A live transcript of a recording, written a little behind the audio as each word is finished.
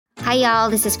Hi, y'all.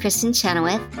 This is Kristen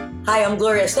Chenoweth. Hi, I'm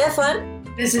Gloria Stefan.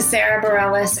 This is Sarah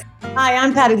Bareilles. Hi,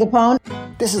 I'm Patti LuPone.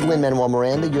 This is Lin-Manuel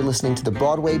Miranda. You're listening to the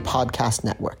Broadway Podcast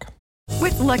Network.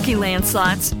 With Lucky Land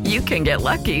Slots, you can get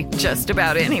lucky just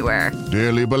about anywhere.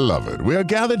 Dearly beloved, we are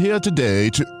gathered here today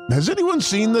to... Has anyone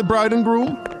seen the bride and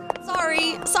groom?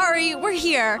 Sorry, we're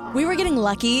here. We were getting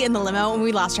lucky in the limo and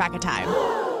we lost track of time.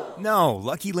 No,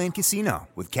 Lucky Land Casino,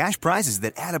 with cash prizes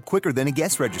that add up quicker than a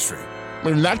guest registry.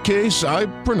 In that case, I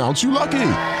pronounce you lucky.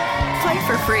 Play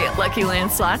for free at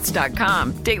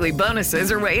LuckyLandSlots.com. Daily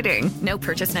bonuses are waiting. No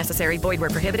purchase necessary. Void where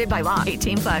prohibited by law.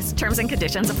 18+. Terms and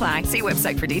conditions apply. See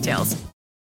website for details.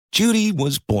 Judy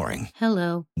was boring.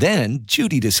 Hello. Then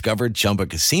Judy discovered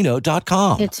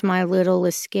ChumbaCasino.com. It's my little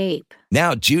escape.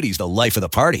 Now Judy's the life of the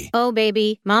party. Oh,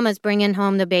 baby, mama's bringing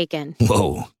home the bacon.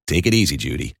 Whoa, take it easy,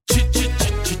 Judy.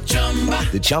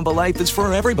 The Chumba life is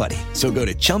for everybody. So go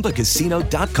to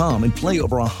ChumbaCasino.com and play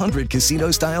over 100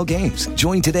 casino-style games.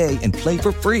 Join today and play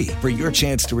for free for your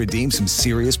chance to redeem some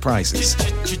serious prizes.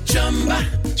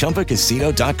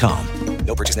 ChumbaCasino.com.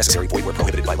 No purchase necessary. Void where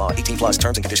prohibited by law. 18+.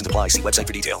 Terms and conditions apply. See website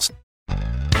for details.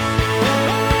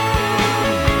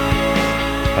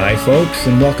 Hi, folks,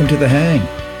 and welcome to The Hang.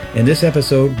 In this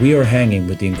episode, we are hanging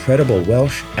with the incredible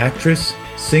Welsh actress,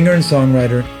 singer, and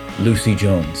songwriter, Lucie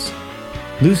Jones.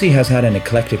 Lucie has had an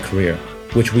eclectic career,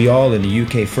 which we all in the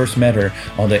UK first met her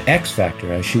on The X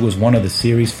Factor as she was one of the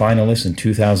series finalists in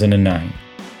 2009.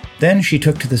 Then she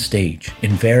took to the stage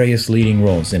in various leading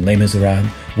roles in Les Miserables,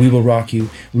 We Will Rock You,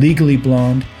 Legally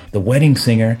Blonde, The Wedding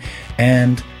Singer,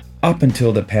 and, up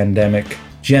until the pandemic,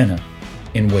 Jenna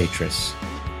in Waitress.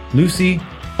 Lucie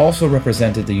also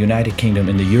represented the United Kingdom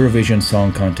in the Eurovision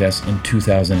Song Contest in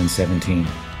 2017.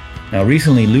 Now,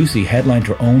 recently, Lucie headlined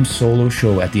her own solo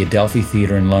show at the Adelphi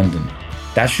Theatre in London.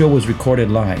 That show was recorded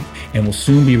live and will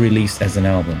soon be released as an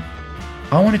album.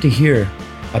 I wanted to hear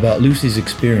about Lucie's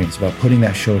experience about putting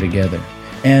that show together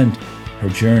and her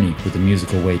journey with the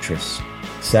musical Waitress.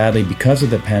 Sadly, because of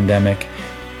the pandemic,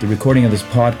 the recording of this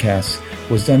podcast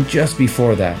was done just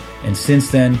before that, and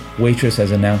since then, Waitress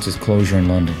has announced its closure in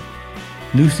London.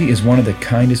 Lucie is one of the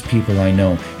kindest people I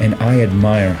know, and I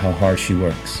admire how hard she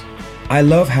works. I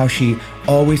love how she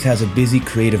always has a busy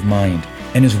creative mind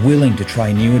and is willing to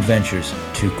try new adventures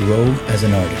to grow as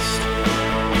an artist.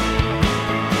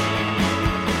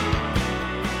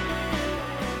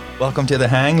 Welcome to The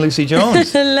Hang, Lucie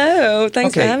Jones. Hello,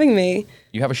 thanks for having me.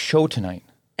 You have a show tonight.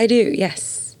 I do,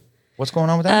 yes. What's going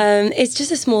on with that? It's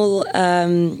just a small,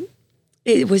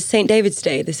 it was St. David's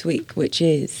Day this week, which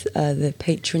is the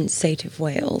patron saint of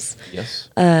Wales. Yes.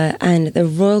 And the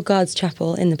Royal Guards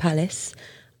Chapel in the Palace.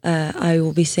 I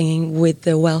will be singing with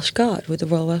the Welsh Guard, with the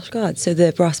Royal Welsh Guard, so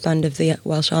the brass band of the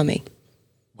Welsh Army.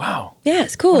 Wow. Yeah,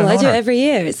 it's cool. I do it every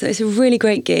year. It's a really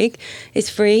great gig. It's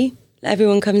free.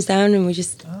 Everyone comes down and we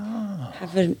just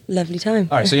have a lovely time.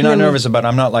 All right, so you're not nervous about it.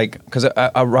 I'm not like, because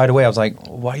I right away I was like,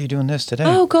 why are you doing this today?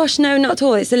 Oh gosh, no, not at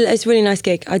all. It's a really nice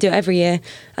gig. I do it every year.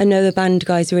 I know the band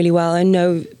guys really well. I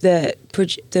know the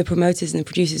promoters and the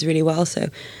producers really well, so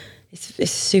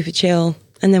it's super chill.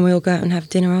 And then we all go out and have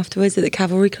dinner afterwards at the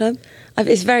Cavalry Club.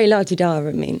 It's very la-di-da,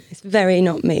 I mean. It's very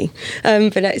not me.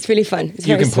 But it's really fun. It's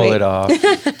you very can pull sweet. it off.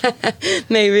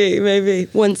 Maybe.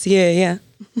 Once a year, yeah.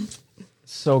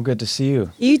 So good to see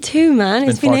you. You too, man.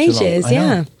 It's been ages,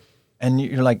 yeah. And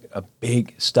you're like a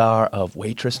big star of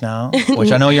Waitress now,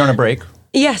 which I know you're on a break.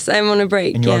 Yes, I'm on a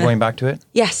break, and you are going back to it?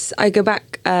 Yes, I go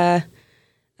back in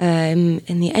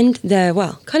the end,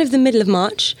 kind of the middle of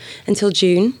March until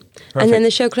June. Perfect. And then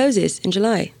the show closes in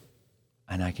July.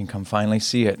 And I can come finally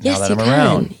see it now that I'm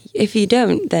around. If you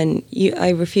don't, then I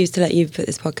refuse to let you put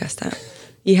this podcast out.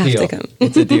 You have to come.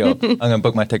 It's a deal. I'm going to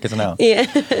book my tickets now. Yeah.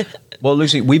 Well,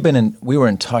 Lucie, we were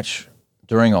in touch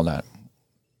during all that.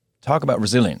 Talk about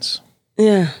resilience.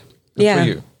 Yeah. Good for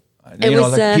you. You know,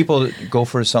 like people go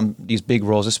for these big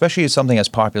roles, especially something as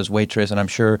popular as Waitress, and I'm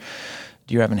sure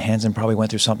Dear Evan Hansen probably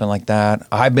went through something like that.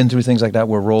 I've been through things like that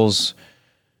where roles,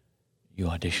 you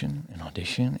audition,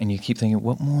 and you keep thinking,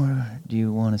 what more do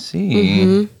you want to see?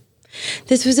 Mm-hmm.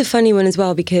 This was a funny one as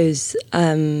well because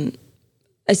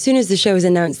as soon as the show was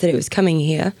announced that it was coming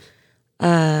here,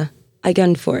 I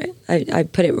gunned for it. I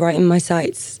put it right in my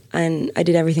sights and I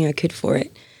did everything I could for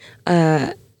it.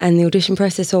 And the audition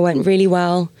process all went really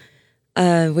well.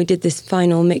 We did this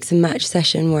final mix and match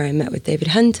session where I met with David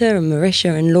Hunter and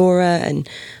Marisha and Laura and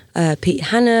Pete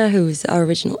Hanna, who was our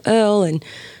original Earl, and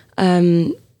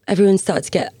everyone started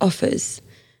to get offers.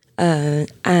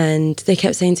 And they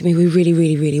kept saying to me, we really,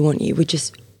 really, really want you. We're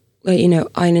just,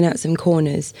 ironing out some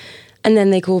corners. And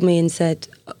then they called me and said,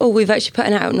 we've actually put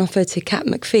out an offer to Kat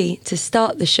McPhee to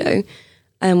start the show.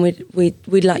 and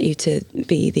we'd like you to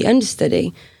be the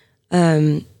understudy.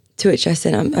 To which I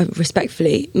said, I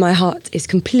respectfully, my heart is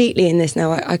completely in this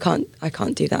now. I can't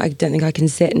do that. I don't think I can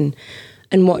sit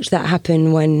and watch that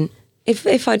happen when,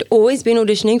 if I'd always been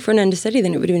auditioning for an understudy,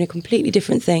 then it would have been a completely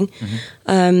different thing.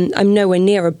 I'm nowhere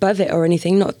near above it or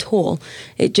anything, not at all.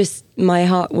 It just, my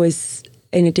heart was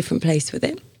in a different place with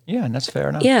it. Yeah, and that's fair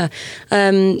enough. Yeah.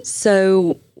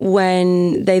 So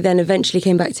when they then eventually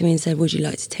came back to me and said, would you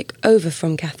like to take over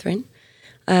from Catherine?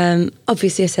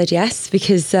 Obviously I said yes,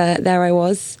 because there I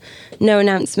was. No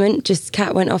announcement, just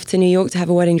Kat went off to New York to have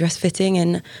a wedding dress fitting,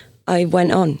 and I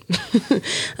went on.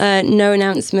 No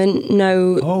announcement,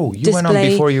 no you display. went on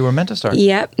before you were meant to start.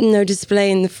 Yep, no display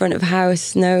in the front of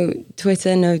house, no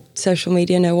Twitter, no social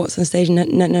media, no what's on stage,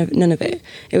 none of it.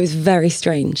 It was very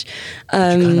strange.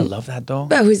 Did you kind of love that though?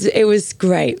 It was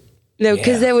great.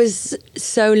 Because there was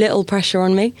so little pressure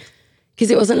on me. Because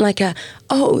it wasn't like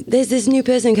there's this new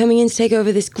person coming in to take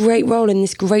over this great role in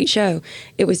this great show.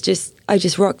 It was just, I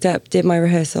just rocked up, did my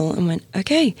rehearsal and went,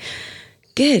 okay,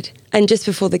 good. And just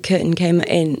before the curtain came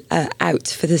out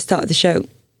for the start of the show,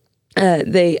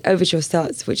 the overture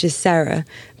starts, which is Sarah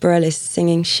Bareilles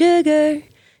singing, sugar,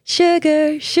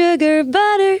 sugar, sugar,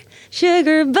 butter,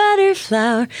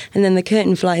 flour. And then the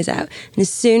curtain flies out. And as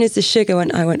soon as the sugar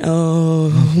went, I went, oh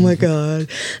my God,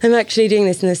 I'm actually doing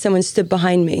this. And there's someone stood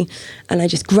behind me and I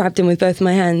just grabbed him with both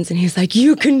my hands and he was like,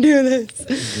 you can do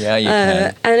this. Yeah, you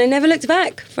can. And I never looked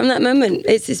back from that moment.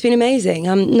 It's been amazing.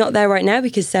 I'm not there right now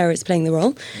because Sarah is playing the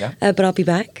role, but I'll be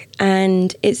back.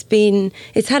 And it's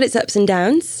had its ups and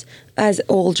downs, as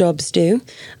all jobs do.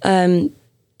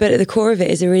 But at the core of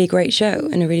it is a really great show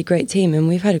and a really great team, and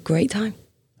we've had a great time.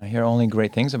 I hear only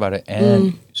great things about it,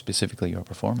 and specifically your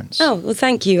performance. Oh, well,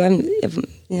 thank you.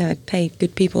 I pay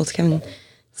good people to come and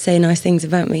say nice things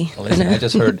about me. Well, listen, I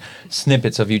just heard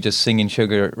snippets of you just singing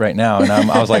Sugar right now, and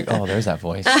I was like, oh, there's that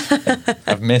voice.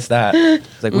 I've missed that.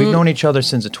 It's like, we've known each other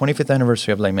since the 25th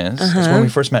anniversary of Les Mis. That's when we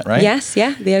first met, right? Yes,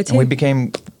 yeah, the O2. And we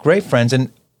became great friends,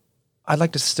 and I'd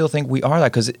like to still think we are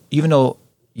that, because even though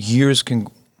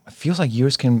it feels like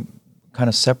years can kind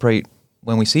of separate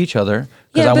when we see each other,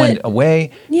 because I went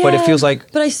away, but it feels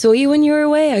like... But I saw you when you were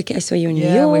away. I saw you in New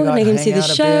York, and I came to see the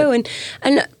show,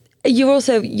 and you're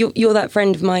also, you're that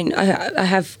friend of mine. I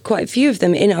have quite a few of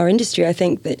them in our industry. I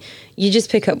think that you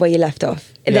just pick up where you left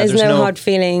off. Yeah, there's no hard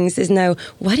feelings. There's no,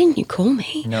 why didn't you call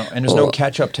me? No, and there's no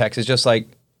catch-up text. It's just like...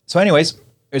 So anyways,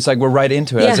 it's like we're right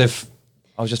into it, as if...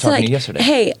 I was just talking to you yesterday.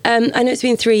 Hey, I know it's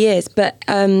been 3 years, but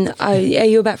are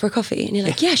you back for a coffee? And you're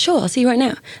like, yeah, sure, I'll see you right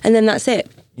now. And then that's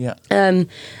it. Yeah.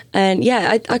 And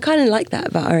yeah, I kind of like that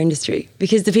about our industry,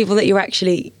 because the people that you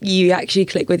actually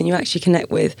click with and you actually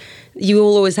connect with, you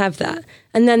will always have that.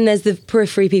 And then there's the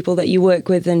periphery people that you work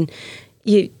with, and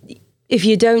if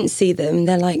you don't see them,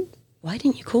 they're like, why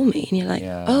didn't you call me? And you're like,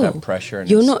 that pressure.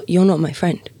 You're not my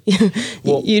friend.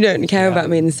 Well, you don't care about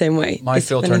me in the same way. My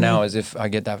filter now is if I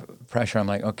get that pressure, I'm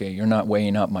like, okay, you're not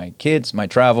weighing up my kids, my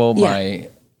travel,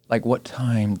 like what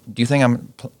time? Do you think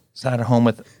I'm sat at home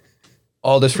with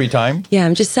all this free time? Yeah,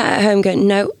 I'm just sat at home going,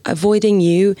 no, avoiding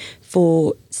you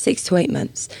for 6 to 8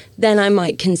 months. Then I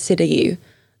might consider you.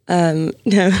 No,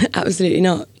 absolutely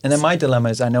not. And then my dilemma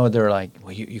is, I know they're like,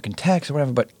 well, you can text or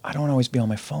whatever, but I don't always be on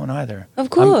my phone either. Of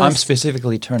course. I'm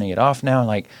specifically turning it off now.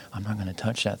 Like, I'm not going to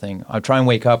touch that thing. I'll try and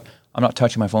wake up. I'm not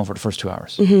touching my phone for the first 2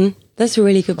 hours. Mm-hmm. That's a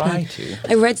really good plan.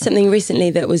 I read something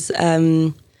recently that was,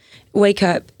 wake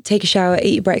up, take a shower,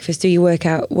 eat your breakfast, do your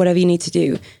workout, whatever you need to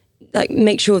do. Like,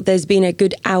 make sure there's been a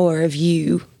good hour of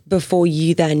you before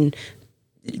you then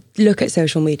look at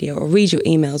social media or read your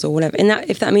emails or whatever. And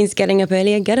if that means getting up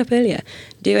earlier, get up earlier.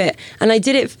 Do it. And I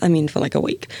did it, for like a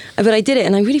week. But I did it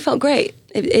and I really felt great.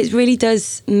 It really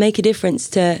does make a difference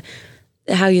to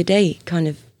how your day kind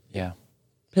of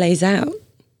plays out.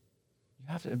 You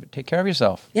have to take care of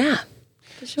yourself. Yeah,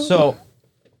 for sure. So,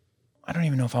 I don't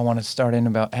even know if I want to start in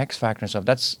about X Factor and stuff.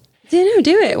 Do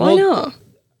it. Why not?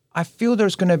 I feel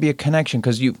there's going to be a connection,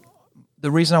 because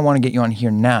the reason I want to get you on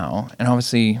here now, and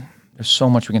obviously there's so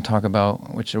much we can talk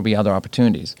about, which there'll be other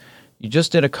opportunities. You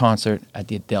just did a concert at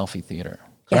the Adelphi Theater,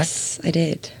 correct? Yes, I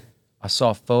did. I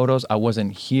saw photos. I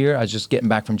wasn't here. I was just getting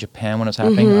back from Japan when it was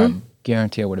happening. Mm-hmm. I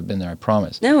guarantee I would have been there, I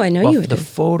promise. No, I know you would have. The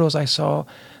photos I saw,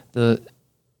 the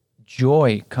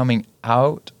joy coming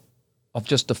out of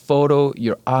just the photo,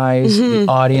 your eyes, the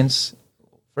audience.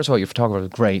 First of all, your photographer was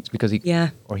great, because he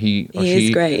is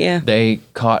great, yeah. They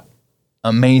caught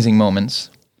amazing moments.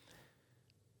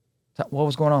 What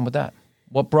was going on with that?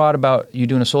 What brought about you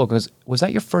doing a solo? Because was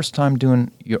that your first time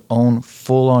doing your own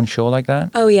full-on show like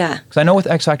that? Oh, yeah. Because I know with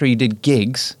X Factor you did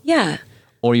gigs. Yeah.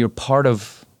 Or you're part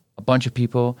of a bunch of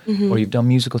people, or you've done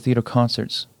musical theater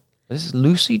concerts. This is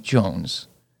Lucie Jones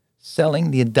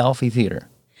selling the Adelphi Theater.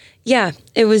 Yeah,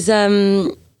 it was.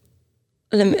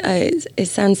 It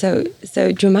sounds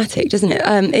so dramatic, doesn't it?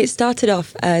 It started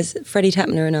off as Freddie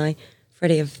Tapner and I,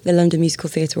 Freddie of the London Musical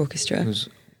Theatre Orchestra. Who's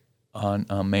an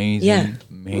amazing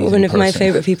one of my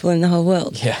favourite people in the whole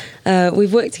world. Yeah,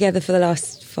 we've worked together for the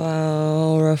last 4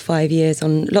 or 5 years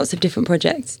on lots of different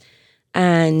projects.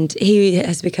 And he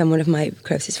has become one of my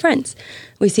closest friends.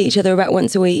 We see each other about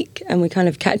once a week and we kind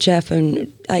of catch up,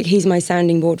 and like he's my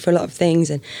sounding board for a lot of things,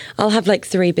 and I'll have like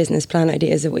 3 business plan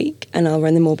ideas a week and I'll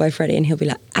run them all by Freddie and he'll be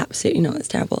like, absolutely not, that's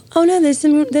terrible. Oh no, there's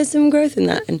some growth in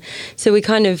that. And so we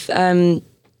kind of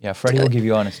Freddie will give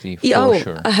you honesty for sure.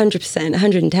 100%,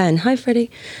 110. Hi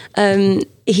Freddie.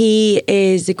 He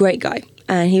is a great guy,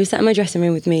 and he was sat in my dressing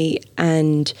room with me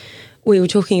and we were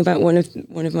talking about one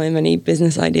of my many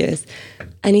business ideas,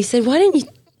 and he said, what are you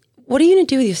going to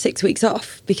do with your 6 weeks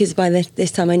off? Because by this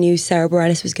time I knew Sarah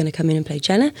Bareilles was going to come in and play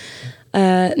Jenna.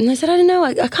 And I said, I don't know,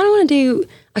 I kind of want to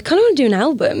do an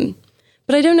album,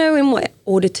 but I don't know in what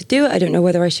order to do it. I don't know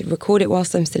whether I should record it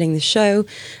whilst I'm still in the show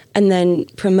and then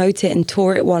promote it and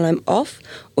tour it while I'm off,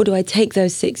 or do I take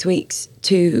those 6 weeks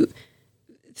to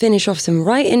finish off some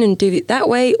writing and do it that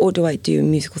way, or do I do a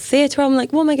musical theatre? I'm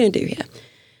like, what am I going to do here?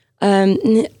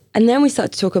 And then we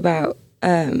start to talk about,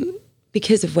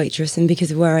 because of Waitress and because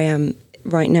of where I am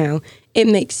right now, it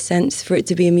makes sense for it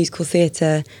to be a musical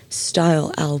theatre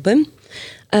style album.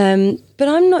 But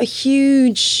I'm not a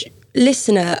huge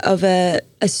listener of a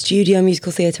studio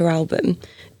musical theatre album.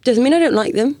 Doesn't mean I don't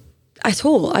like them at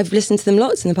all. I've listened to them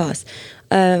lots in the past.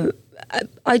 I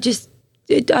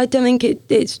don't think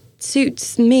it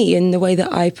suits me in the way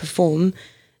that I perform.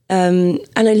 And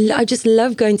I just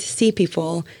love going to see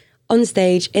people on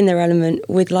stage in their element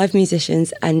with live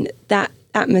musicians, and that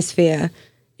atmosphere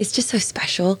is just so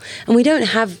special. And we don't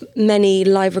have many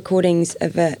live recordings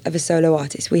of a solo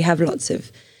artist. We have lots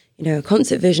of, a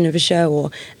concert version of a show,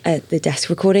 or the desk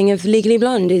recording of Legally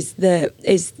Blonde is the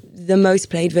most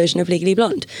played version of Legally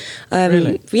Blonde.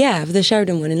 Really? Yeah, the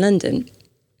Sheridan one in London.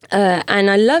 And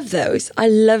I love those. I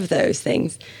love those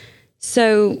things.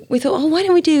 So we thought, why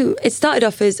don't we do... It started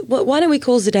off as, why don't we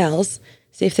call Zidell's,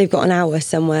 see if they've got an hour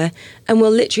somewhere, and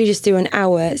we'll literally just do an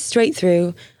hour straight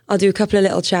through. I'll do a couple of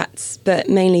little chats, but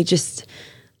mainly just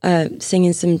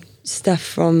singing some stuff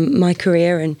from my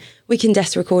career, and we can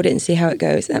desk record it and see how it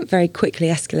goes. That very quickly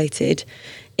escalated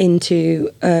into,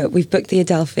 we've booked the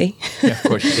Adelphi. Yeah, of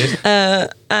course you did.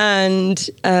 And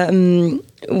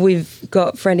we've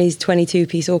got Freddie's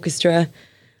 22-piece orchestra,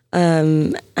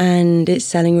 and it's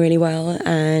selling really well,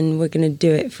 and we're going to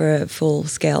do it for a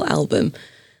full-scale album.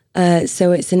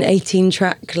 So it's an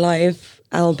 18-track live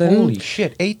album. Holy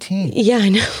shit, 18? Yeah, I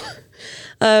know.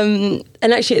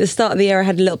 And actually at the start of the year I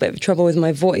had a little bit of trouble with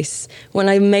my voice. When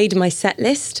I made my set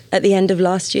list at the end of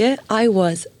last year, I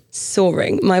was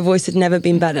soaring. My voice had never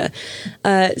been better.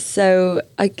 So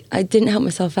I didn't help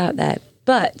myself out there.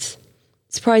 But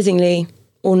surprisingly,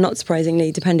 or not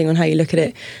surprisingly, depending on how you look at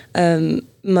it,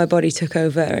 my body took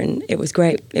over and it was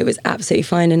great. It was absolutely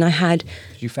fine. And I had...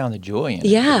 You found the joy in it.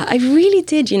 Yeah, I really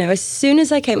did. As soon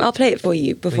as I came... I'll play it for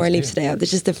you before I leave today. There's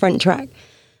just the front track.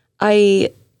 I'm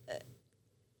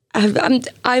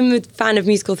a fan of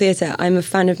musical theatre. I'm a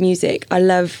fan of music. I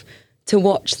love to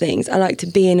watch things. I like to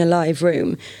be in a live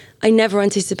room. I never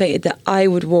anticipated that I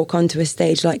would walk onto a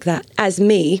stage like that as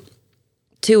me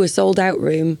to a sold-out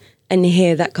room and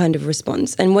hear that kind of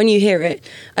response. And when you hear it,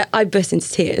 I burst into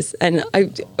tears. And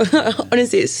I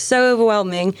honestly, it's so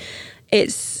overwhelming. It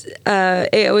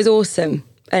was awesome.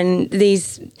 And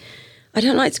these, I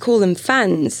don't like to call them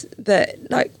fans, but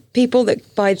like people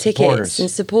that buy tickets and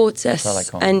support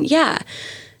us. And yeah,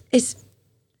 it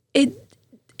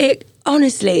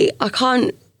honestly, I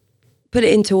can't put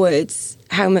it into words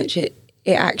how much it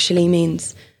actually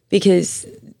means, because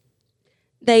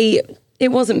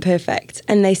it wasn't perfect,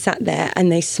 and they sat there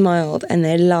and they smiled and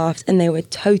they laughed and they were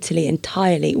totally,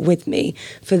 entirely with me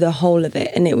for the whole of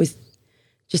it, and it was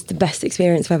just the best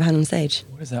experience I've ever had on stage.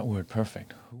 What is that word,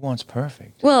 perfect? Who wants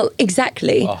perfect? Well,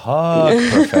 exactly.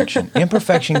 Perfection.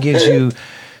 Imperfection gives you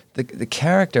the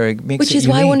character. It makes Which it is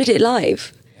unique. why I wanted it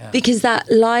live, because that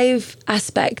live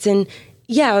aspect, and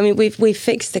yeah, I mean, we've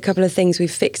fixed a couple of things.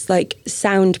 We've fixed like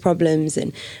sound problems,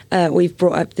 and we've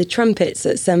brought up the trumpets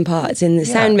at some parts in the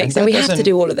sound mix, and we have to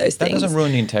do all of those things. That doesn't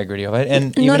ruin the integrity of it.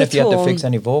 And even if you have to fix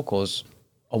any vocals,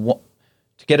 to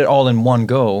get it all in one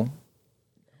go,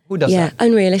 who does that? Yeah,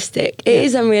 unrealistic. It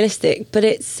is unrealistic, but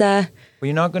it's But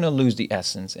you're not going to lose the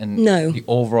essence and No. the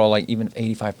overall, like even if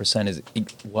 85% is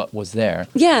what was there.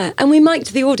 Yeah, and we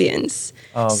mic'd the audience.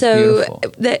 Oh, so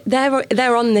beautiful.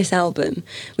 they're on this album,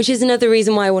 which is another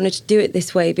reason why I wanted to do it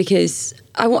this way, because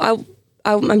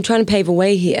I'm trying to pave a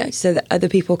way here so that other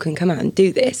people can come out and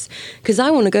do this, because I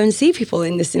want to go and see people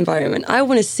in this environment. I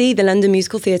want to see the London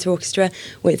Musical Theatre Orchestra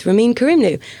with Ramin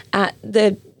Karimloo at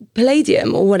the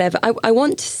Palladium or whatever. I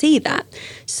want to see that.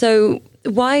 So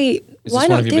why Is why this not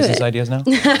one of your do business it? ideas now?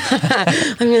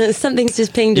 I mean, something's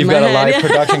just pinged You've in my got a head. live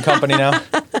production company now?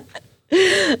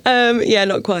 Yeah,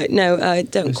 not quite. No, I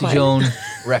don't Lucie quite. Jones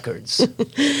Records.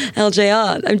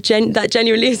 LJR. That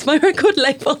genuinely is my record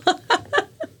label.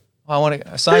 I want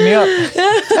to sign me up.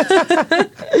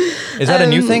 Is that a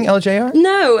new thing, LJR?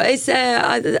 No, it's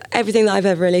everything that I've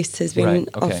ever released has been Right,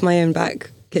 okay. off my own back,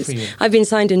 because For you. I've been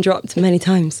signed and dropped many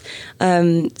times.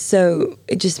 So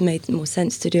it just made more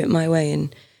sense to do it my way,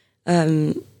 and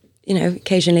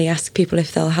occasionally ask people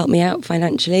if they'll help me out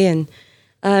financially. And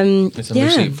Listen, yeah.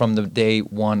 Lucie, from the day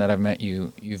one that I've met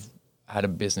you, you've had a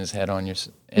business head on your,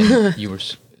 and you were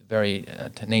very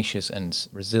tenacious and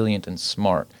resilient and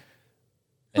smart.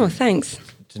 Oh, thanks.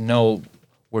 To know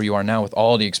where you are now with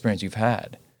all the experience you've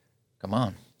had, come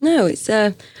on. No, it's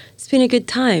been a good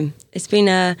time. It's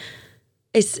been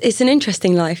it's an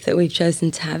interesting life that we've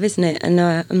chosen to have, isn't it? And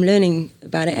I'm learning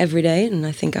about it every day, and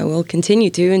I think I will continue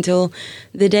to until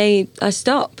the day I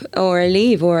stop or I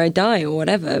leave or I die or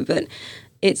whatever. But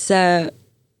it's so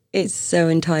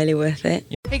entirely worth it.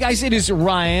 Hey guys, it is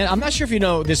Ryan. I'm not sure if you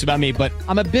know this about me, but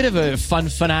I'm a bit of a fun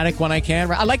fanatic when I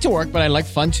can. I like to work, but I like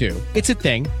fun too. It's a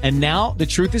thing. And now the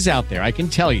truth is out there. I can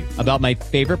tell you about my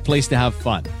favorite place to have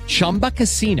fun. Chumba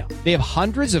Casino. They have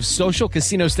hundreds of social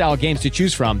casino style games to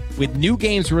choose from with new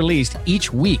games released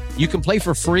each week. You can play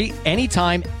for free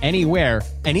anytime, anywhere.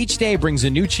 And each day brings a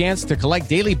new chance to collect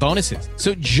daily bonuses.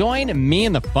 So join me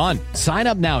in the fun. Sign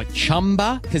up now at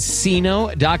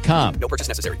ChumbaCasino.com. No purchase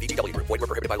necessary. VGW Group. Void where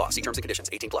prohibited by law. See terms and conditions.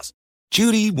 18+.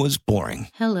 Judy was boring.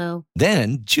 Hello.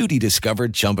 Then Judy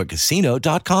discovered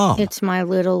ChumbaCasino.com. It's my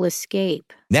little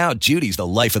escape. Now Judy's the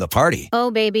life of the party. Oh,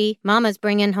 baby, mama's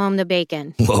bringing home the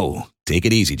bacon. Whoa, take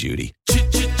it easy, Judy.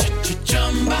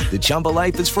 The Chumba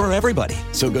life is for everybody.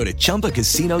 So go to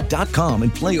ChumbaCasino.com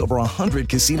and play over 100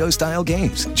 casino-style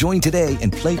games. Join today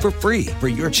and play for free for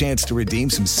your chance to redeem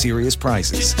some serious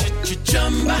prizes.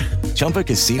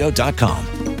 ChumbaCasino.com.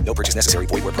 No purchase necessary.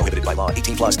 Void where prohibited by law.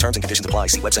 18+. Terms and conditions apply.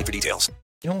 See website for details.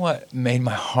 You know what made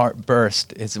my heart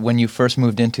burst is when you first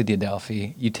moved into the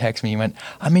Adelphi, you text me, you went,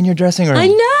 I'm in your dressing room. I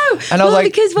know. And I was like,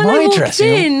 because when my I walked dressing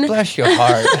room? in, Bless your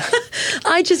heart.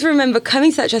 I just remember coming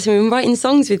to that dressing room and writing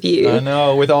songs with you. I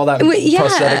know, with all that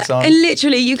prosthetics on. And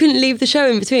literally, you couldn't leave the show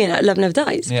in between at Love Never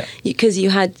Dies. Yeah. Because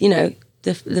you had, the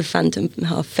phantom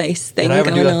half face thing Did I ever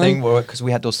going do that on. thing where, because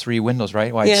we had those 3 windows,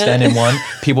 right? Where I'd Yeah. stand in one,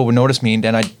 people would notice me, and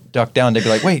then I'd duck down. They'd be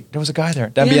like, wait, there was a guy there.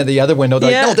 Then be Yeah. at the other window,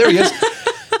 they're Yeah. like, no, there he is.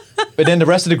 But then the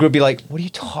rest of the group would be like, what are you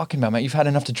talking about, man? You've had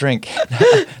enough to drink.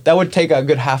 That would take a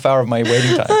good half hour of my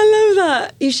waiting time. I love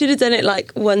that. You should have done it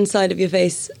like one side of your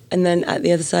face and then at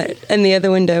the other side, and the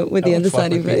other window with the That would other fuck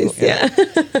side of your with face.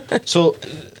 people, Yeah. So,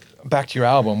 back to your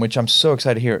album, which I'm so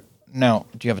excited to hear. Now,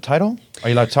 do you have a title? Are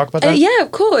you allowed to talk about that? Yeah,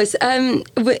 of course.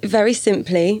 Very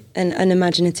simply and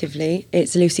unimaginatively,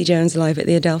 it's Lucie Jones live at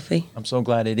the Adelphi. I'm so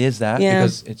glad it is that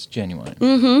because it's genuine.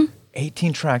 Mm-hmm.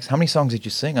 18 tracks. How many songs did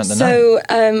you sing on the night? So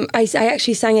I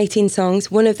actually sang 18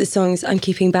 songs. One of the songs I'm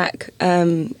keeping back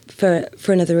for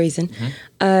another reason.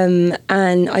 Mm-hmm.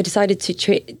 And I decided to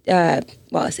treat,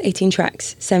 it's 18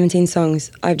 tracks, 17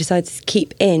 songs. I've decided to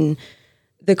keep in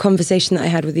the conversation that I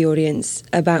had with the audience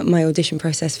about my audition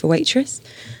process for Waitress,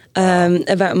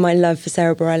 about my love for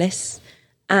Sarah Bareilles.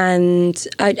 And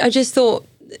I just thought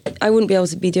I wouldn't be able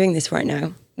to be doing this right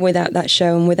now without that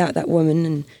show and without that woman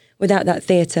and without that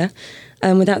theatre,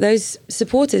 and without those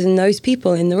supporters and those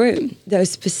people in the room, those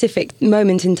specific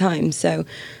moment in time. So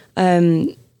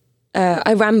I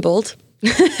rambled,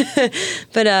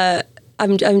 but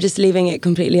I'm just leaving it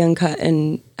completely uncut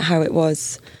and how it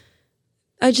was.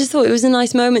 I just thought it was a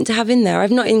nice moment to have in there.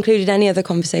 I've not included any other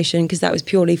conversation because that was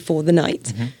purely for the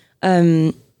night.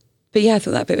 Mm-hmm. But yeah, I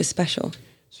thought that bit was special.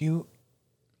 So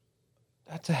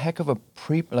that's a heck of a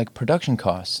production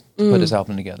cost to put this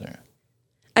album together.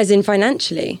 As in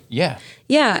financially? Yeah.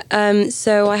 Yeah.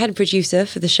 So I had a producer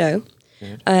for the show.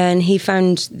 Good. And he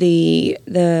found the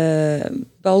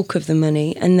bulk of the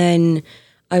money, and then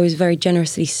I was very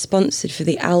generously sponsored for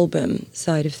the album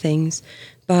side of things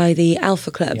by the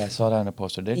Alpha Club. Yeah, I saw that on the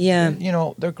poster. Yeah.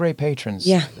 They're great patrons.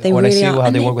 Yeah, they when really I see are. how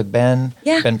they work with Ben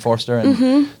Forster,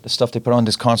 and the stuff they put on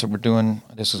this concert we're doing,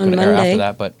 this is going to air after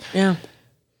that, but yeah,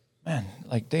 man,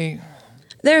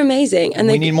 They're amazing. And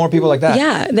we need more people like that.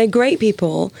 Yeah, they're great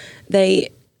people. They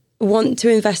want to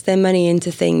invest their money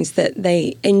into things that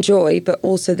they enjoy, but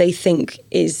also they think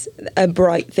is a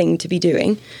bright thing to be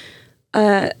doing.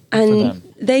 And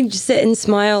they just sit and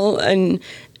smile and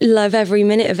love every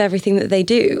minute of everything that they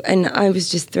do. And I was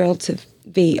just thrilled to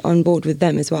be on board with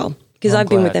them as well. Because I've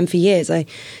been with them for years. I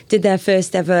did their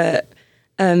first ever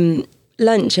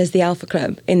lunch as the Alpha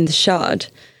Club in the Shard.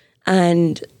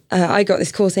 And I got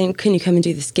this call saying, can you come and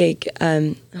do this gig?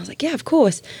 I was like, yeah, of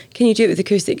course. Can you do it with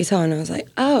acoustic guitar? And I was like,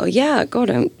 oh, yeah, God,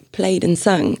 I played and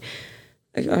sung.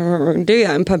 I don't do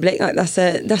that in public. Like that's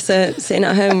a sitting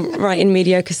at home writing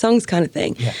mediocre songs kind of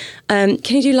thing. Yeah.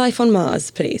 Can you do Life on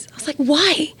Mars, please? I was like,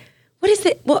 why? What is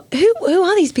it? What? Who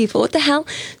are these people? What the hell?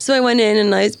 So I went in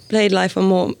and I played Life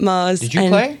on Mars. Did you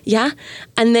play? Yeah.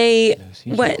 And they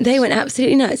went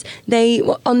absolutely nuts. They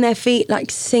were on their feet,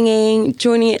 like singing,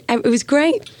 joining it. It was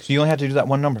great. So you only had to do that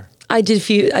one number? I did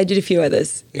a few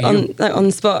others on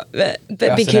the spot, but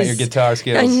because out your guitar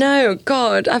skills. I know,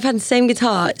 God, I've had the same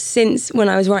guitar since when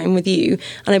I was writing with you,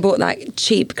 and I bought that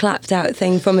cheap clapped out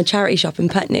thing from a charity shop in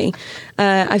Putney.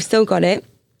 I've still got it,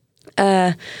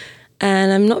 and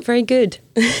I'm not very good.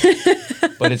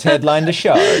 But it's headlined the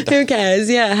Shard. Who cares?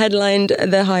 Yeah, headlined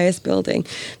the highest building.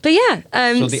 But yeah,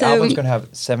 so the album's going to have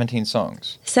 17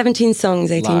 songs. 17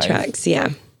 songs, 18 live. tracks. Yeah.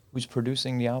 Who's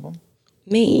producing the album?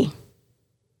 Me.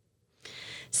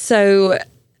 So,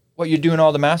 what, you're doing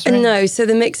all the mastering? No, so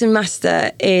the mix and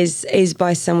master is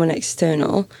by someone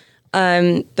external,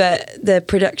 but the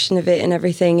production of it and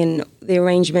everything and the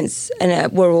arrangements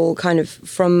and were all kind of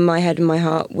from my head and my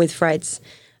heart with Fred's,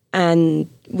 and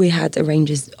we had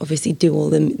arrangers obviously do all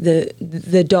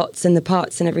the dots and the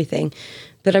parts and everything,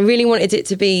 but I really wanted it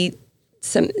to be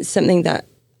something that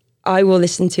I will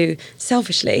listen to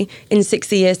selfishly in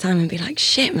 60 years' time and be like,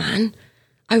 shit, man.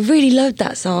 I really loved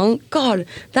that song. God,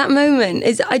 that moment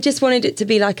is. I just wanted it to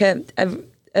be like a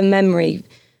memory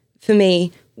for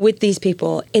me with these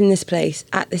people in this place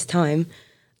at this time.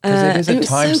 Because it is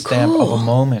a timestamp of a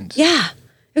moment. Yeah,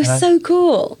 it was so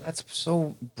cool. That's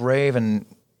so brave and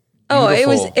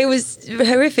beautiful. It was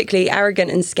horrifically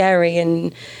arrogant and scary,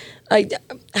 and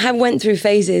I went through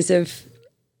phases of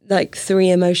like 3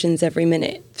 emotions every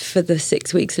minute for the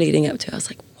 6 weeks leading up to it. I was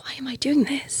like, why am I doing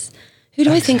this? Who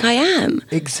do I think I am?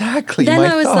 Exactly. Then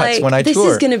my I was thoughts like, when I this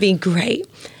tour. is going to be great.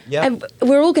 Yeah. And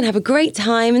we're all going to have a great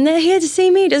time, and they're here to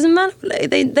see me. It doesn't matter.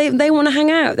 They want to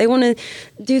hang out. They want to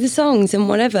do the songs and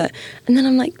whatever. And then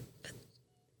I'm like,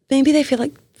 maybe they feel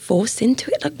like forced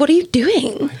into it. Like, what are you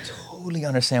doing? I totally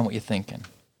understand what you're thinking.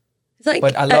 It's like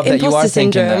but I love that you are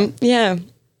thinking that. Yeah.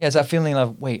 Yeah, it's that feeling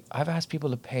of, wait, I've asked people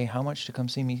to pay how much to come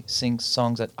see me sing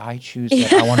songs that I choose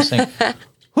that I want to sing.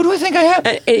 Who do I think I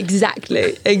am?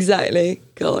 Exactly.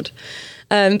 God.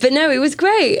 But no, it was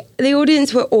great. The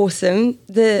audience were awesome.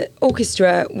 The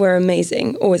orchestra were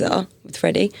amazing. Always are with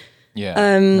Freddie. Yeah,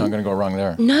 not going to go wrong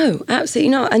there. No, absolutely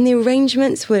not. And the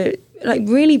arrangements were like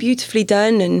really beautifully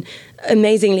done and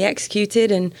amazingly executed.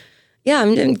 And yeah,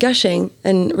 I'm gushing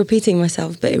and repeating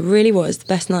myself, but it really was the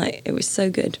best night. It was so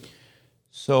good.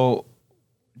 So,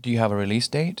 do you have a release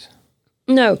date?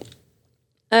 No.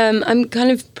 I'm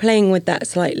kind of playing with that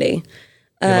slightly.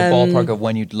 Do you have a ballpark of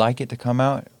when you'd like it to come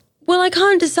out? Well, I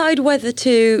can't decide whether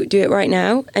to do it right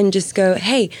now and just go,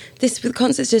 hey, the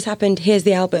concert's just happened, here's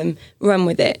the album, run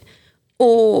with it.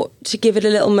 Or to give it a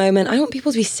little moment. I don't want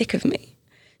people to be sick of me.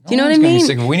 Do you know what I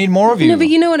mean? We need more of you. No, but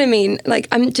you know what I mean. Like,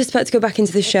 I'm just about to go back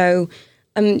into the show.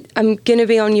 I'm going to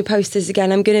be on your posters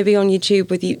again. I'm going to be on YouTube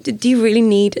with you. Do you really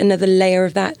need another layer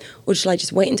of that? Or shall I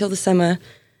just wait until the summer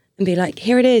and be like,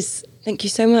 here it is. Thank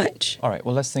you so much. All right,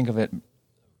 well, let's think of it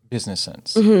business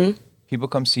sense. Mm-hmm. People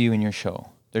come see you in your show.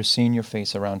 They're seeing your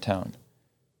face around town.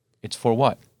 It's for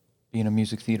what? Being a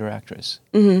music theater actress.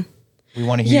 Mm-hmm. We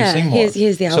want to hear you sing more.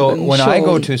 Here's the album. So when I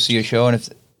go to see a show, and if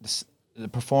the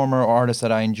performer or artist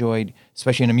that I enjoyed,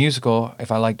 especially in a musical,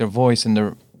 if I like their voice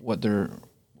and what they're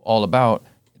all about,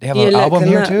 they have an album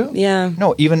here too? Yeah.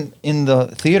 No, even in the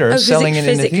theater, selling it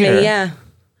in the theater. Yeah.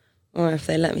 Or if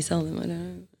they let me sell them, I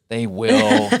don't know. They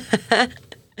will.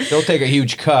 They'll take a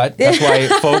huge cut. That's why,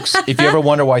 folks, if you ever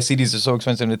wonder why CDs are so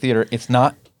expensive in the theater, it's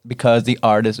not because the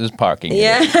artist is parking.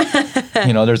 Yeah.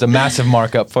 There's a massive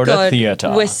markup for the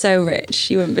theater. We're so rich,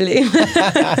 you wouldn't believe.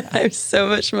 I have so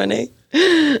much money.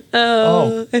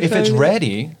 If it's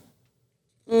ready,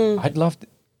 I'd love to.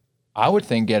 I would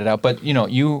think get it out, but you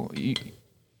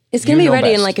it's going to be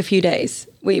ready in like a few days.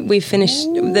 We finished,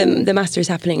 the master is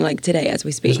happening like today as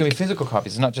we speak. There's going to be physical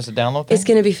copies. It's not just a download thing? It's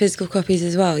going to be physical copies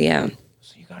as well, yeah.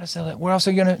 So you got to sell it. Where else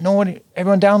are you going to,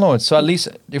 everyone downloads. So at least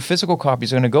your physical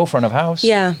copies are going to go front of house.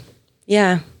 Yeah.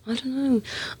 I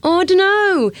don't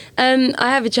know.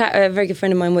 I have a very good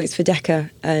friend of mine works for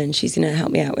Decca, and she's going to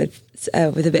help me out with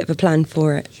a bit of a plan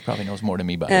for it. She probably knows more than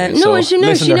me, by the way. No, she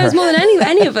knows more than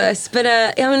any of us. But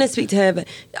I'm going to speak to her. But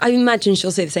I imagine she'll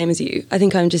say the same as you. I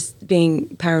think I'm just being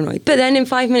paranoid. But then in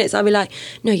 5 minutes, I'll be like,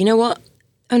 no, you know what?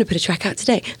 I'm going to put a track out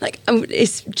today. Like,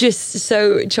 it's just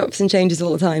so chops and changes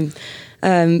all the time.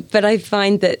 But I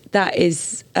find that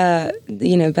is,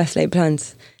 best laid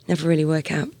plans never really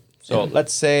work out. So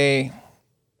let's say,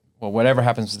 well, whatever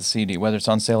happens to the CD, whether it's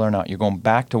on sale or not, you're going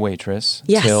back to Waitress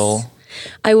till...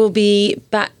 I will be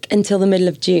back until the middle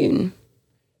of June.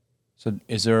 So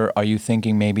are you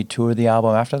thinking maybe tour the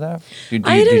album after that? I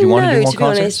don't know, want to do more to be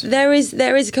concerts? honest.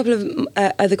 There is a couple of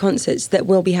other concerts that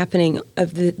will be happening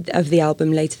of the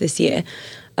album later this year.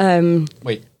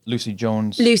 Wait, Lucie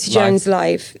Jones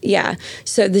live, yeah.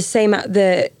 So the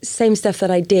same stuff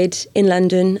that I did in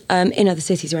London, in other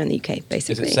cities around the UK,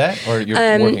 basically. Is it set, or you're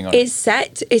working on it? It's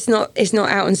set. It's not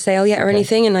out on sale yet or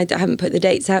anything, and I haven't put the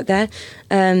dates out there.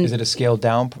 Is it a scaled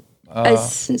down?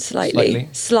 Slightly.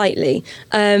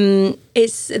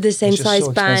 It's the same size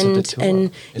so band,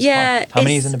 and hard. How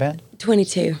many is in the band?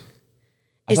 22.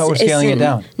 I thought we're scaling it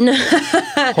down. No.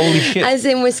 Holy shit. As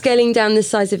in, we're scaling down the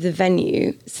size of the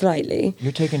venue slightly.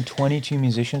 You're taking 22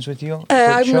 musicians with you?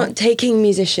 I'm not taking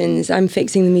musicians. I'm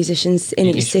fixing the musicians in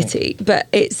each city. But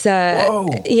it's,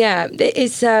 yeah,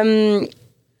 it's...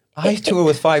 I tour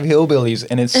with 5 hillbillies,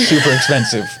 and it's super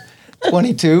expensive.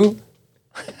 22?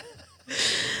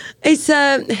 It's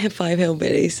 5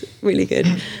 hillbillies. Really good.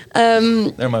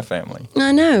 They're my family.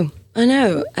 I know.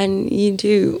 And you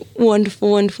do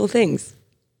wonderful, wonderful things.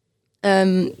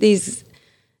 These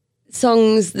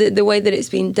songs, the way that it's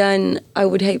been done, I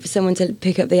would hate for someone to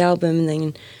pick up the album and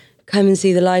then come and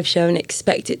see the live show and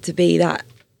expect it to be that,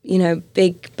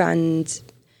 big band,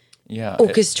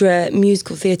 orchestra,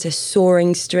 musical theatre,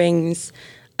 soaring strings,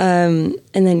 and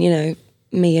then,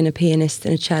 me and a pianist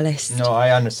and a cellist. No,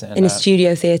 I understand in a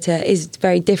studio theatre is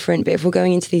very different. But if we're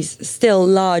going into these still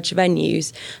large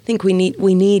venues, I think we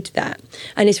need that.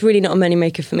 And it's really not a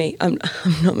moneymaker for me. I'm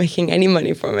not making any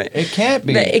money from it. It can't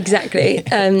be. But exactly.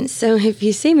 So if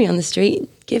you see me on the street,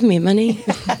 give me money.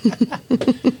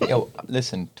 Yo,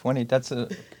 listen, 20.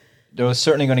 They're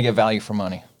certainly going to get value for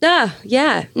money.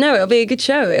 Yeah. No, it'll be a good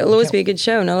show. It'll always be a good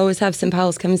show, and I'll always have some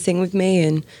pals come and sing with me.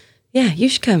 And yeah, you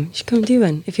should come. You should come do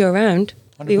one if you're around.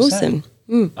 It'd be awesome.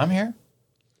 I'm here.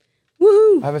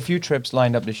 Woohoo! I have a few trips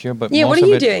lined up this year, but yeah, most what are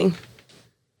you doing?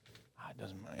 It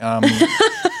doesn't matter.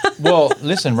 Well,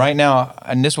 listen, right now,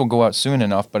 and this will go out soon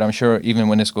enough, but I'm sure even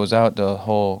when this goes out, the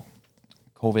whole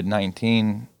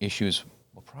COVID-19 issues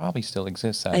will probably still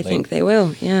exist, sadly. I think they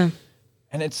will, yeah.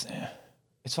 And it's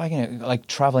like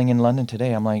traveling in London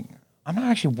today. I'm like, I'm not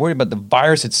actually worried about the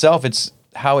virus itself. It's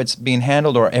how it's being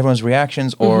handled, or everyone's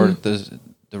reactions, or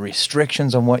the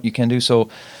restrictions on what you can do. So,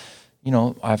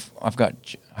 I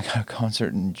got a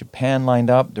concert in Japan lined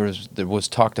up. There was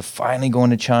talk to finally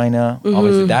going to China.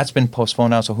 Obviously, that's been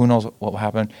postponed now. So who knows what will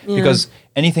happen? Yeah. Because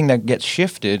anything that gets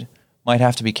shifted might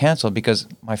have to be canceled, because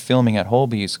my filming at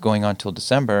Holby is going on till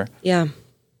December. Yeah.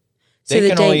 They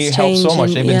can only help so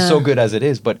much. They've been so good as it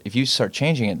is. But if you start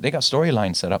changing it, they got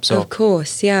storylines set up. So of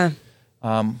course, yeah.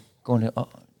 Going to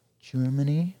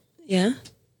Germany. Yeah.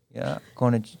 Yeah,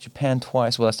 going to Japan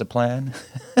twice. Well, that's the plan.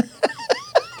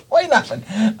 Why are you laughing?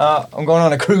 I'm going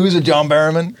on a cruise with John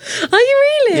Barrowman. Are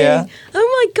you really? Yeah.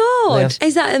 Oh my God. Yes.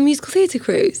 Is that a musical theatre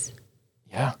cruise?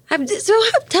 Yeah.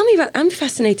 Tell me about. I'm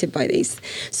fascinated by these.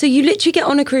 So you literally get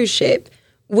on a cruise ship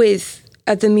with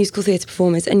the musical theatre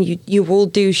performers, and you all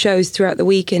do shows throughout the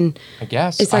week, and I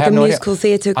guess it's like a musical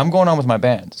theatre. I'm going on with my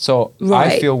band, so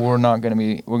I feel we're going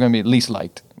to be least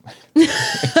liked.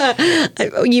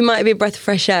 You might be a breath of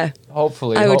fresh air.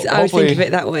 Hopefully. I would think of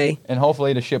it that way. And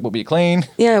hopefully the ship will be clean.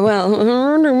 Yeah, well, I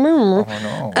don't know.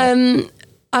 Oh, no.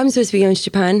 I'm supposed to be going to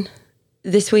Japan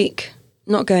this week.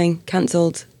 Not going,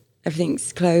 cancelled.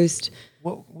 Everything's closed.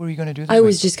 What were you going to do this I week?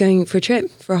 was just going for a trip,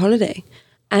 for a holiday.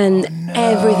 And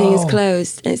everything is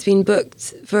closed, and it's been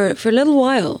booked for a little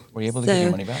while. Were you able to get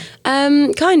your money back?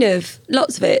 Kind of.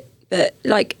 Lots of it. But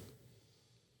like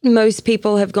most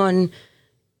people have gone,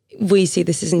 we see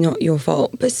this is not your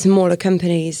fault, but smaller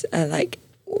companies are like,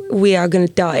 we are going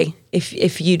to die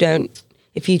if you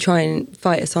try and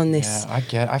fight us on this.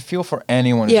 Yeah, I feel for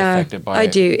anyone who's affected by it. I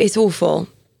do. It's awful.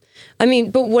 I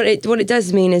mean, but what it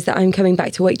does mean is that I'm coming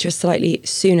back to Waitress slightly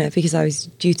sooner, because I was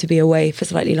due to be away for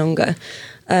slightly longer,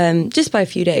 just by a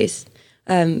few days.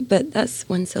 But that's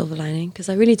one silver lining, because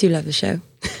I really do love the show.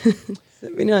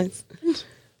 It'd be nice.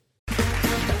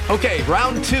 Okay,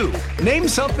 round 2. Name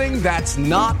something that's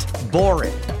not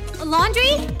boring. A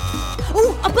laundry?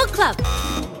 Ooh, a book club.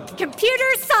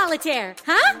 computer solitaire,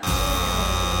 huh?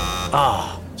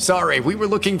 Ah, oh, sorry. We were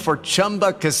looking for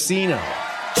Chumba Casino.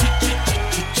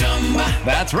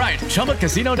 That's right.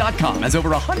 ChumbaCasino.com has over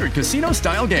 100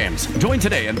 casino-style games. Join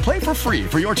today and play for free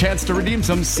for your chance to redeem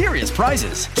some serious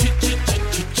prizes.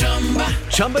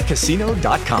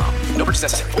 ChumbaCasino.com. No purchase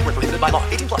necessary. Void where prohibited by law.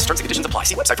 18+ terms and conditions apply.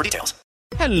 See website for details.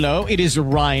 Hello, it is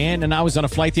Ryan, and I was on a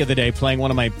flight the other day playing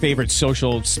one of my favorite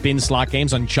social spin slot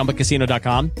games on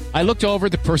ChumbaCasino.com. I looked over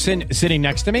at the person sitting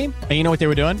next to me, and you know what they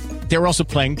were doing? They were also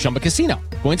playing Chumba Casino.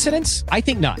 Coincidence? I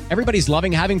think not. Everybody's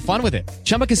loving having fun with it.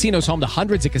 Chumba Casino is home to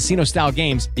hundreds of casino-style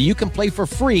games that you can play for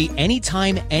free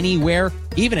anytime, anywhere,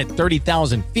 even at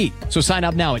 30,000 feet. So sign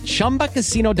up now at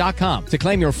ChumbaCasino.com to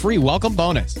claim your free welcome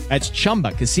bonus. That's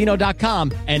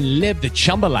ChumbaCasino.com and live the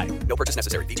Chumba life. No purchase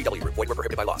necessary. VGW. Void where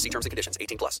prohibited by law. See terms and conditions.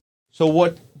 18+. So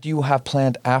what do you have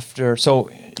planned after?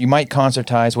 So you might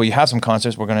concertize. Well, you have some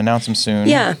concerts. We're going to announce them soon.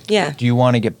 Yeah. Do you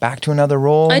want to get back to another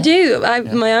role? I do.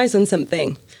 My eyes on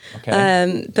something.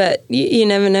 Okay. But you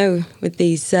never know with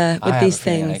these things.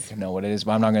 I know what it is,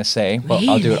 but I'm not going to say. But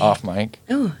I'll do it off mic.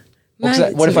 Oh.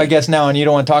 What if I guess now and you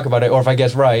don't want to talk about it, or if I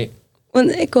guess right? Well,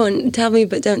 go on, tell me,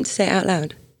 but don't say it out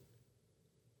loud.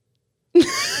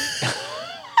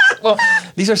 Well,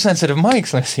 these are sensitive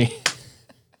mics, Lucie.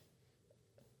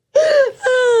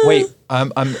 Wait,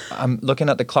 I'm looking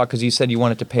at the clock because you said you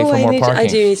wanted to pay for more parking. I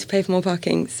do need to pay for more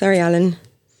parking. Sorry, Alan.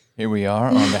 Here we are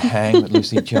on The Hang with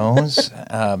Lucie Jones.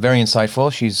 Very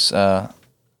insightful. She's,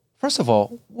 first of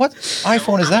all, what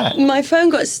iPhone is that? My phone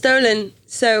got stolen,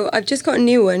 so I've just got a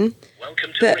new one.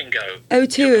 Welcome to Ringo.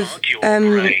 O2 of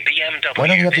why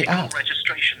don't you have the app?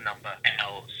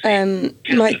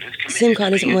 My SIM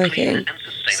card isn't working,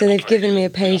 so they've given me a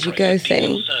pay-as-you-go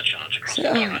thing.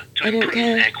 So I don't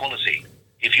care.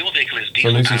 So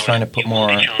Lucie's trying to put more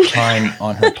time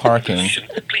on her parking,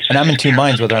 and I'm in two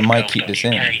minds whether I might keep this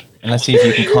in. And let's see if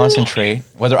you can concentrate,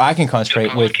 whether I can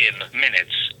concentrate with...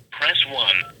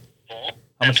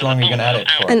 How much longer are you going to add it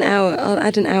for? An hour. I'll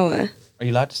add an hour. Are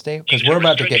you allowed to stay? Because we're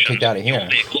about to get kicked out of here.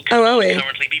 Oh, are we?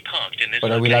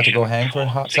 But are we allowed to go hang for a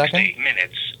hot second?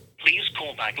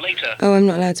 Oh, I'm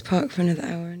not allowed to park for another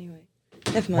hour anyway.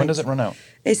 Never mind. When does it run out?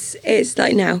 It's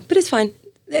like now, but it's fine.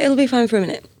 It'll be fine for a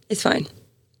minute. It's fine.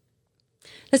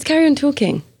 Let's carry on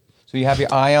talking. So you have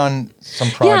your eye on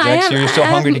some projects. You're still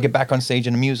hungry to get back on stage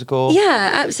in a musical. Yeah,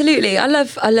 absolutely. I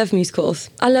love musicals.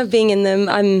 I love being in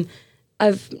them.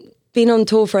 I've been on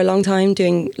tour for a long time,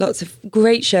 doing lots of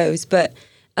great shows. But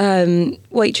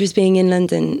Waitress being in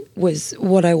London was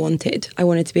what I wanted. I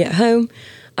wanted to be at home.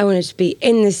 I wanted to be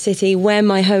in the city where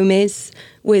my home is,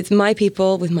 with my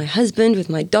people, with my husband, with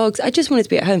my dogs. I just wanted to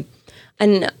be at home.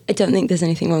 And I don't think there's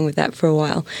anything wrong with that for a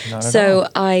while. So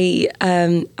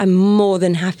I'm more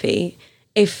than happy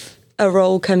if a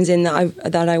role comes in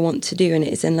that I want to do and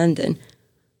it's in London.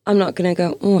 I'm not going to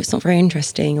go, oh, it's not very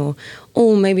interesting, or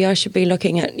oh, maybe I should be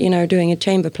looking at doing a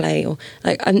chamber play, or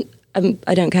like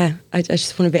I don't care. I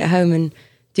just want to be at home and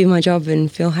do my job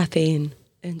and feel happy and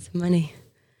earn some money.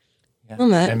 Yeah. Not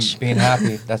much. And being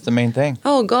happy, that's the main thing.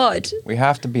 Oh God, we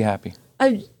have to be happy.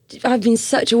 I've been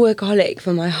such a workaholic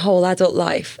for my whole adult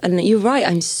life. And you're right,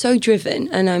 I'm so driven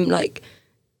and I'm like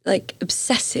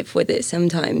obsessive with it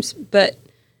sometimes. But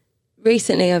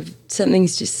recently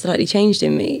something's just slightly changed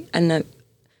in me. And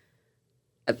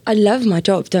I love my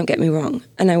job, don't get me wrong.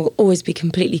 And I will always be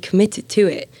completely committed to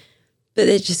it. But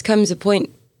there just comes a point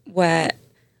where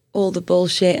all the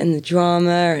bullshit and the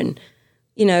drama and,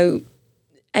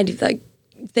 and like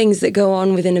things that go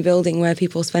on within a building where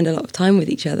people spend a lot of time with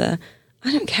each other,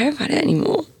 I don't care about it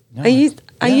anymore. No.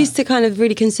 I used to kind of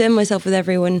really concern myself with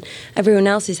everyone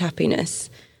else's happiness,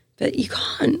 but you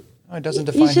can't. No, it doesn't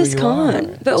define who you are. You just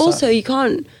can't. But also, you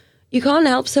can't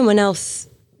help someone else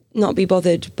not be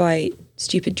bothered by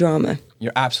stupid drama.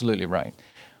 You're absolutely right.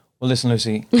 Well, listen,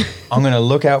 Lucie, I'm going to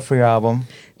look out for your album.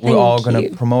 We're all going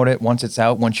to promote it once it's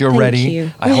out. Once you're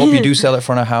ready, I hope you do sell it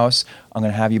front of house. I'm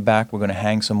going to have you back. We're going to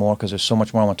hang some more because there's so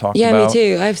much more I want to talk about. Yeah, me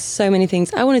too. I have so many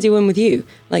things. I want to do one with you,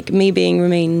 like me being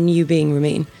Ramin, you being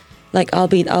Ramin. Like I'll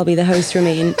be the host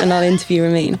Ramin and I'll interview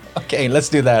Ramin. Okay, let's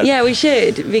do that. Yeah, we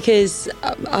should, because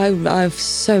I have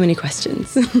so many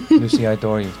questions. Lucie, I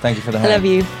adore you. Thank you for the hang. I love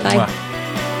you. Bye.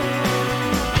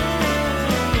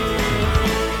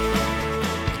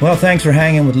 Well, thanks for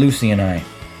hanging with Lucie and I.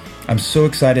 I'm so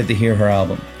excited to hear her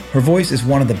album. Her voice is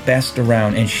one of the best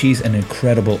around, and she's an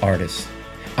incredible artist.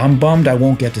 I'm bummed I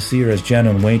won't get to see her as Jenna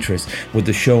and Waitress, with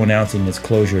the show announcing its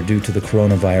closure due to the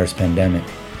coronavirus pandemic.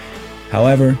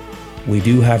 However, we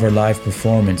do have her live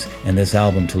performance and this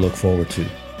album to look forward to.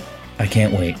 I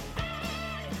can't wait.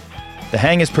 The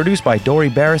Hang is produced by Dory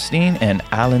Baristine and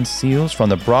Alan Seals from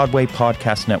the Broadway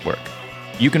Podcast Network.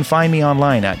 You can find me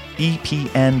online at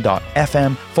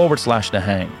bpn.fm/The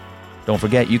Hang. Don't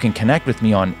forget, you can connect with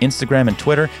me on Instagram and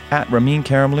Twitter at Ramin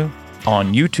Karimloo,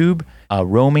 on YouTube,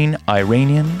 Roaming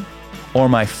Iranian, or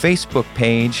my Facebook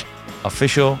page,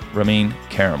 Official Ramin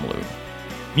Karimloo.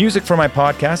 Music for my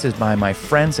podcast is by my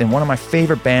friends in one of my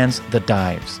favorite bands, The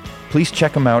Dives. Please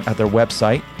check them out at their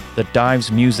website,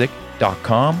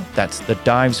 thedivesmusic.com. That's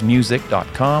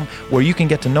thedivesmusic.com, where you can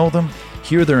get to know them,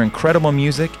 hear their incredible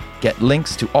music, get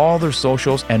links to all their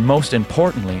socials, and most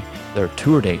importantly, their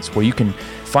tour dates, where you can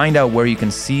find out where you can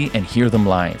see and hear them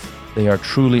live. They are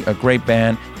truly a great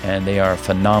band, and they are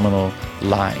phenomenal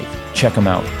live. Check them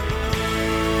out.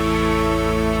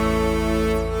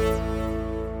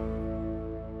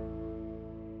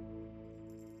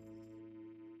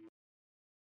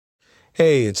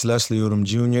 Hey, it's Leslie Odom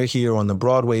Jr. here on the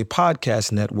Broadway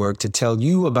Podcast Network to tell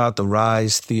you about the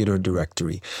Rise Theater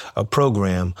Directory, a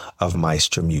program of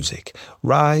Maestro Music.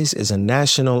 Rise is a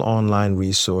national online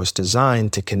resource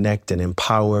designed to connect and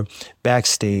empower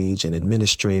backstage and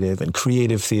administrative and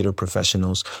creative theater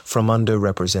professionals from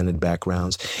underrepresented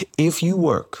backgrounds. If you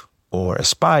work or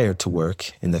aspire to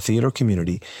work in the theater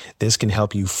community, this can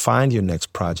help you find your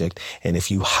next project. And if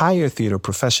you hire theater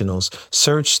professionals,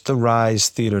 search the Rise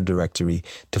Theater Directory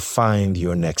to find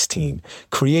your next team.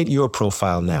 Create your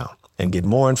profile now and get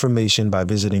more information by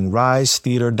visiting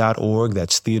risetheater.org.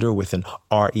 That's theater with an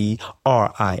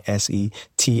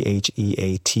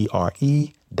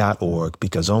RERISETHEATRE.org,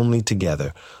 because only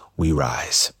together we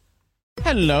rise.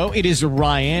 Hello, it is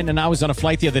Ryan, and I was on a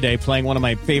flight the other day playing one of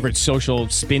my favorite social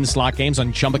spin slot games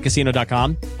on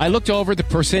ChumbaCasino.com. I looked over at the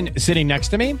person sitting next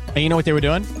to me, and you know what they were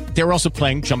doing? They were also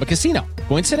playing Chumba Casino.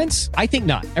 Coincidence? I think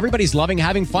not. Everybody's loving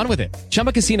having fun with it.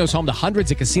 Chumba Casino is home to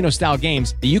hundreds of casino-style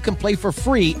games that you can play for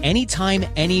free anytime,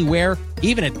 anywhere,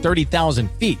 even at 30,000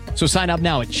 feet. So sign up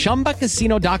now at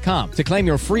ChumbaCasino.com to claim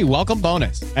your free welcome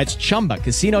bonus. That's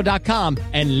ChumbaCasino.com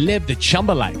and live the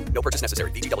Chumba life. No purchase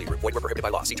necessary. VGW. Void where prohibited by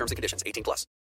law. See terms and conditions. 18+.